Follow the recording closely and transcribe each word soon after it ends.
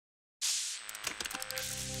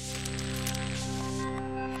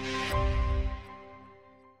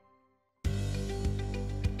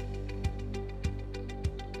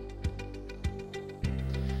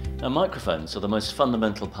Now, microphones are the most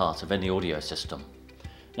fundamental part of any audio system.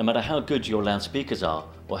 No matter how good your loudspeakers are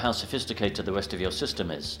or how sophisticated the rest of your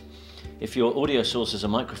system is, if your audio source is a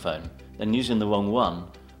microphone, then using the wrong one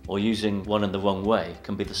or using one in the wrong way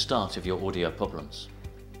can be the start of your audio problems.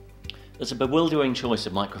 There's a bewildering choice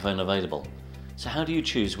of microphone available, so how do you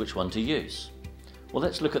choose which one to use? Well,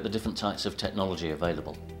 let's look at the different types of technology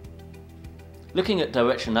available. Looking at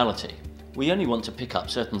directionality, we only want to pick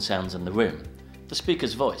up certain sounds in the room, the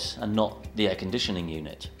speaker's voice and not the air conditioning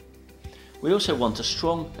unit. We also want a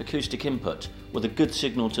strong acoustic input with a good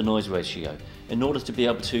signal to noise ratio in order to be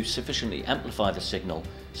able to sufficiently amplify the signal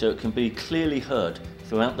so it can be clearly heard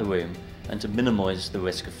throughout the room and to minimise the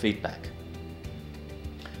risk of feedback.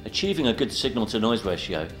 Achieving a good signal to noise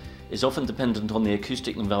ratio is often dependent on the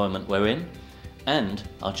acoustic environment we're in and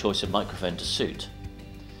our choice of microphone to suit.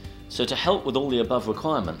 So to help with all the above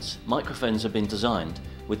requirements, microphones have been designed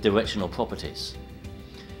with directional properties.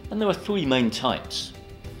 And there are three main types.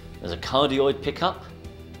 There's a cardioid pickup,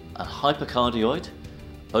 a hypercardioid,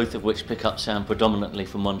 both of which pick up sound predominantly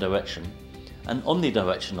from one direction, and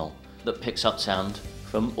omnidirectional, that picks up sound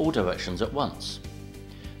from all directions at once.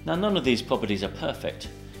 Now, none of these properties are perfect.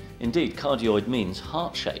 Indeed, cardioid means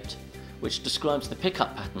heart-shaped, which describes the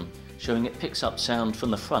pickup pattern, showing it picks up sound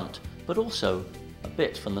from the front, but also a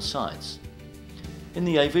bit from the sides. In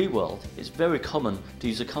the AV world, it's very common to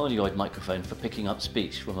use a cardioid microphone for picking up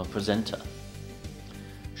speech from a presenter.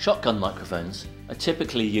 Shotgun microphones are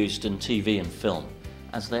typically used in TV and film,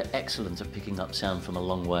 as they're excellent at picking up sound from a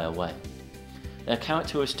long way away. Their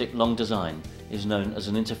characteristic long design is known as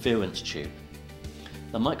an interference tube.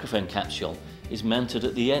 The microphone capsule is mounted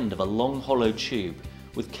at the end of a long hollow tube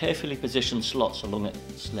with carefully positioned slots along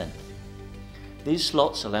its length. These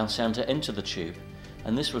slots allow sound to enter the tube,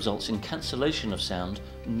 and this results in cancellation of sound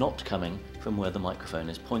not coming from where the microphone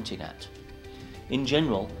is pointing at. In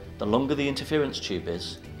general, the longer the interference tube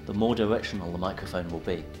is, the more directional the microphone will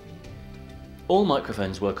be. All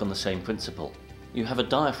microphones work on the same principle. You have a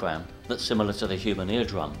diaphragm that's similar to the human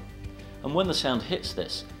eardrum, and when the sound hits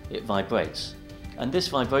this, it vibrates, and this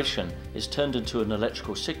vibration is turned into an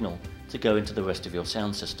electrical signal to go into the rest of your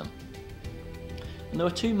sound system. And there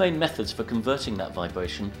are two main methods for converting that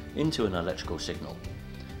vibration into an electrical signal,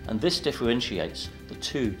 and this differentiates the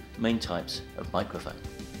two main types of microphone.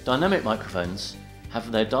 Dynamic microphones have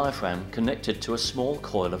their diaphragm connected to a small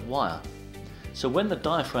coil of wire, so when the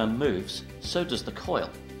diaphragm moves, so does the coil.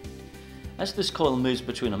 As this coil moves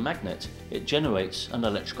between a magnet, it generates an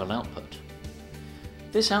electrical output.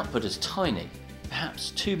 This output is tiny,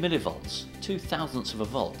 perhaps 2 millivolts, 2/1000ths of a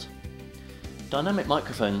volt. Dynamic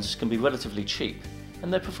microphones can be relatively cheap,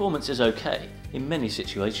 and their performance is okay in many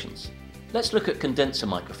situations. Let's look at condenser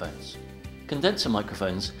microphones. Condenser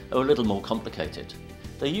microphones are a little more complicated.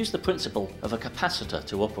 They use the principle of a capacitor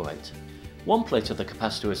to operate. One plate of the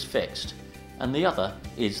capacitor is fixed, and the other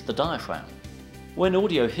is the diaphragm. When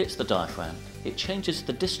audio hits the diaphragm, it changes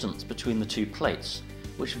the distance between the two plates,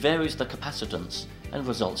 which varies the capacitance and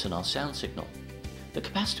results in our sound signal. The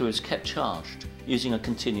capacitor is kept charged using a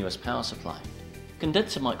continuous power supply.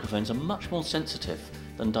 Condenser microphones are much more sensitive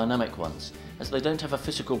than dynamic ones, as they don't have a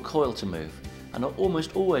physical coil to move and are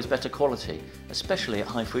almost always better quality, especially at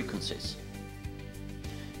high frequencies.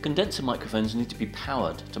 Condenser microphones need to be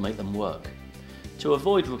powered to make them work. To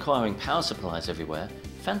avoid requiring power supplies everywhere,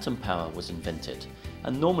 phantom power was invented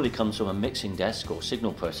and normally comes from a mixing desk or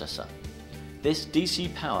signal processor. This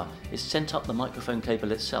DC power is sent up the microphone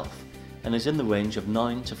cable itself and is in the range of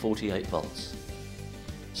 9 to 48 volts.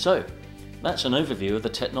 So, that's an overview of the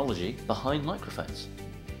technology behind microphones.